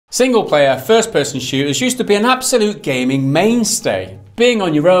Single-player, first-person shooters used to be an absolute gaming mainstay. Being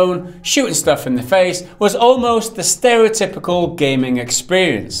on your own, shooting stuff in the face, was almost the stereotypical gaming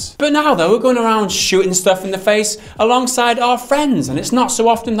experience. But now though, we're going around shooting stuff in the face alongside our friends, and it's not so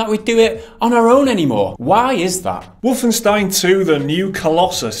often that we do it on our own anymore. Why is that? Wolfenstein II, the new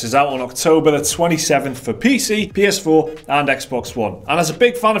Colossus, is out on October the 27th for PC, PS4 and Xbox One. And as a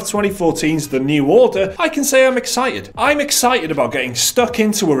big fan of 2014's The New Order, I can say I'm excited. I'm excited about getting stuck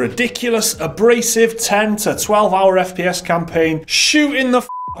into a ridiculous, abrasive 10 to 12 hour FPS campaign, shooting the f***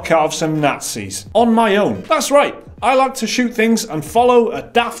 out of some Nazis. On my own. That's right. I like to shoot things and follow a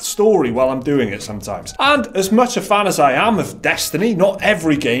daft story while I'm doing it sometimes. And as much a fan as I am of Destiny, not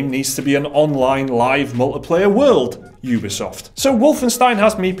every game needs to be an online live multiplayer world. Ubisoft. So Wolfenstein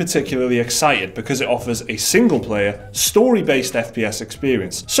has me particularly excited because it offers a single-player, story-based FPS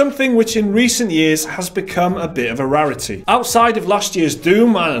experience, something which in recent years has become a bit of a rarity. Outside of last year's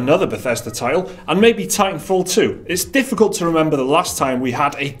Doom and another Bethesda title, and maybe Titanfall 2, it's difficult to remember the last time we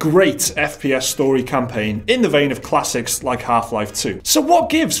had a great FPS story campaign in the vein of classics like Half-Life 2. So what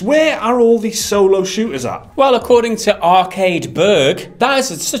gives? Where are all these solo shooters at? Well, according to Arcade Berg, that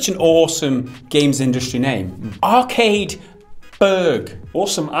is such an awesome games industry name. Arcade Berg.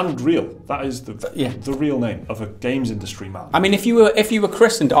 Awesome and real. That is the real name of a games industry man. I mean, if you were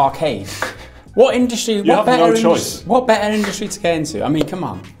christened Arcade, what industry? You have no choice. What better industry to get into? I mean, come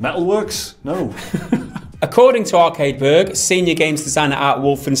on. Metalworks? No. According to Arcade Berg, senior games designer at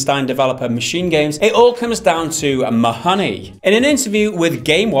Wolfenstein developer Machine Games, it all comes down to money. In an interview with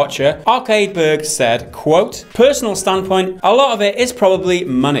Game Watcher, Arcade Berg said, quote, "Personal standpoint, a lot of it is probably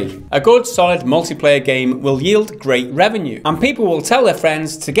money. A good solid multiplayer game will yield great revenue, and people will tell their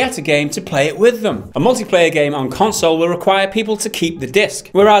friends to get a game to play it with them. A multiplayer game on console will require people to keep the disc,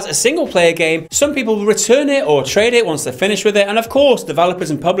 whereas a single player game, some people will return it or trade it once they're finished with it, and of course developers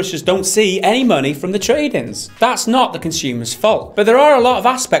and publishers don't see any money from the trade. That's not the consumer's fault. But there are a lot of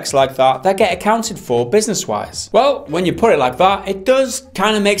aspects like that get accounted for business-wise." Well, when you put it like that, it does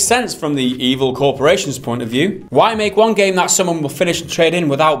kind of make sense from the evil corporation's point of view. Why make one game that someone will finish and trade in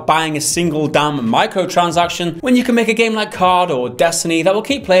without buying a single damn microtransaction when you can make a game like COD or Destiny that will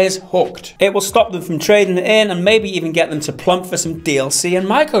keep players hooked? It will stop them from trading it in and maybe even get them to plump for some DLC and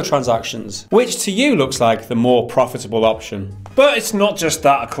microtransactions, which to you looks like the more profitable option. But it's not just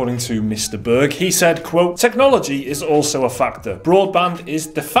that, according to Mr. Berg. He said, quote, "Technology is also a factor. Broadband is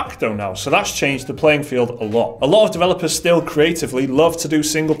de facto now, so that's changed the playing field a lot. A lot of developers still creatively love to do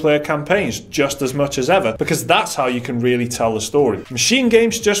single-player campaigns just as much as ever, because that's how you can really tell the story. Machine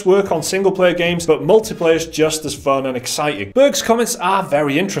Games just work on single-player games, but multiplayer's just as fun and exciting." Berg's comments are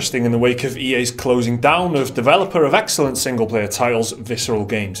very interesting in the wake of EA's closing down of developer of excellent single-player titles, Visceral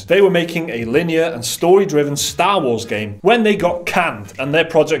Games. They were making a linear and story-driven Star Wars game when they got canned, and their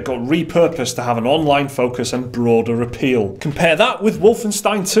project got repurposed to have an online focus and broader appeal. Compare that with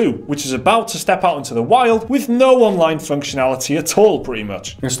Wolfenstein II, which is about to step out into the wild with no online functionality at all, pretty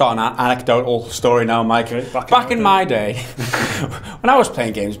much. I'm going to start an anecdotal story now, Mike. Okay, back in my day, when I was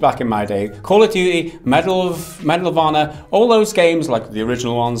playing games back in my day, Call of Duty, Medal of Honor, all those games, like the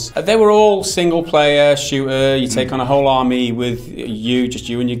original ones, they were all single-player shooter. You take on a whole army with just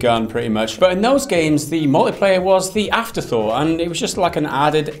you and your gun, pretty much. But in those games, the multiplayer was the afterthought, and it was just like an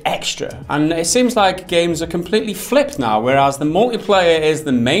added extra. And it seems like games are completely flipped now, whereas the multiplayer is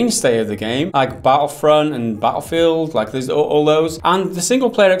the mainstay of the game, like Battlefront and Battlefield, like there's all those, and the single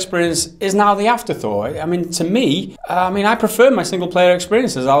player experience is now the afterthought. I mean, to me, I prefer my single player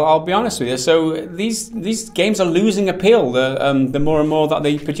experiences, I'll be honest with you. So these games are losing appeal the more and more that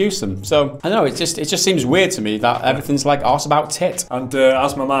they produce them. So I don't know, it just seems weird to me that everything's like arse about tit. And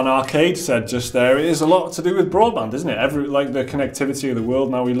as my man Arcade said just there, it is a lot to do with broadband, isn't it? Like the connectivity of the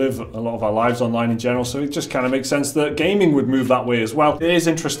world now, we live a lot of our lives online in general, so it just kind of makes sense that gaming would move that way as well. It is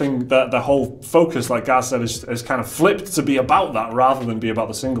interesting that the whole focus, like Gareth said, is kind of flipped to be about that rather than be about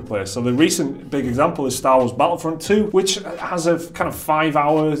the single player. So the recent big example is Star Wars Battlefront 2, which has a kind of 5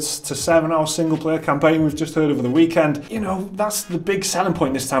 hours to 7 hour single player campaign we've just heard over the weekend. You know, that's the big selling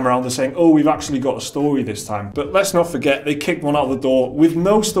point this time around. They're saying, oh, we've actually got a story this time. But let's not forget, they kicked one out the door with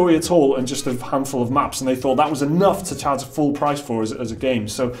no story at all and just a handful of maps, and they thought that was enough to charge a full price for as a game.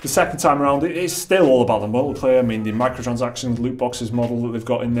 So the second time around, it's still all about the multiplayer. I mean, the microtransactions, loot boxes model that they've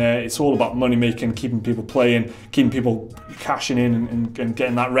got in there, it's all about money making, keeping people playing, keeping people cashing in and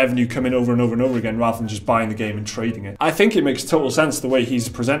getting that revenue coming over and over and over again rather than just buying the game and trading it. I think it makes total sense the way he's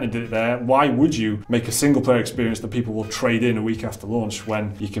presented it there. Why would you make a single player experience that people will trade in a week after launch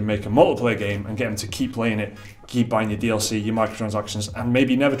when you can make a multiplayer game and get them to keep playing it keep buying your DLC, your microtransactions, and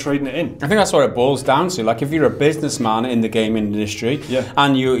maybe never trading it in. I think that's what it boils down to. Like, if you're a businessman in the gaming industry, yeah,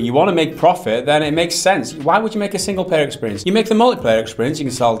 and you want to make profit, then it makes sense. Why would you make a single player experience? You make the multiplayer experience, you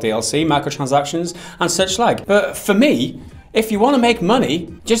can sell DLC, microtransactions, and such like. But for me, if you want to make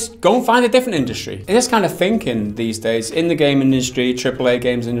money, just go and find a different industry. This kind of thinking these days in the game industry, AAA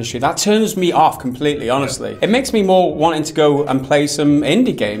games industry, that turns me off completely, honestly. It makes me more wanting to go and play some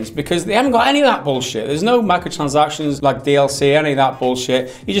indie games because they haven't got any of that bullshit. There's no microtransactions like DLC, any of that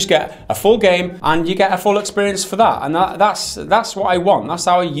bullshit. You just get a full game and you get a full experience for that. And that's what I want. That's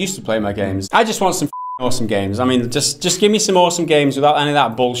how I used to play my games. I just want some awesome games. I mean, just give me some awesome games without any of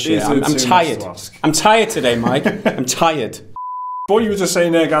that bullshit. I'm tired. I'm tired today, Mike. I'm tired. What you were just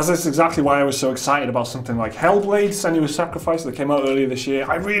saying there, guys, that's exactly why I was so excited about something like Hellblade: Senua's Sacrifice that came out earlier this year.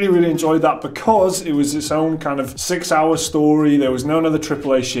 I really enjoyed that because it was its own kind of 6-hour story. There was none of the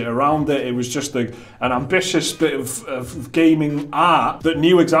AAA shit around it. It was just an ambitious bit of gaming art that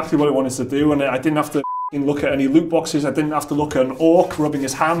knew exactly what it wanted to do, and I didn't have to look at any loot boxes. I didn't have to look at an orc rubbing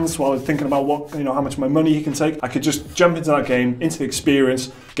his hands while thinking about what, how much of my money he can take. I could just jump into that game, into the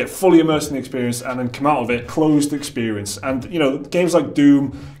experience, get fully immersed in the experience, and then come out of it closed experience. And games like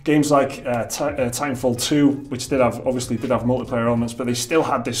Doom, games like Titanfall 2, which obviously did have multiplayer elements, but they still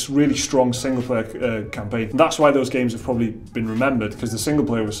had this really strong single player campaign. And that's why those games have probably been remembered, because the single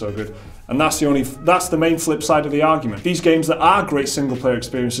player was so good. And that's the main flip side of the argument. These games that are great single player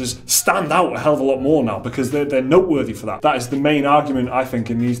experiences stand out a hell of a lot more now because they're noteworthy for that. That is the main argument, I think,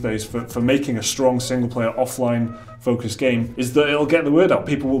 in these days for making a strong single player offline focused game, is that it'll get the word out.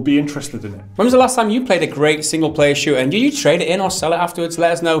 People will be interested in it. When was the last time you played a great single player shooter, and did you trade it in or sell it afterwards?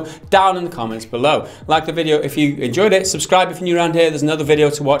 Let us know down in the comments below. Like the video if you enjoyed it, subscribe if you're new around here, there's another video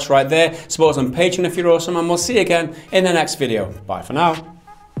to watch right there. Support us on Patreon if you're awesome, and we'll see you again in the next video. Bye for now.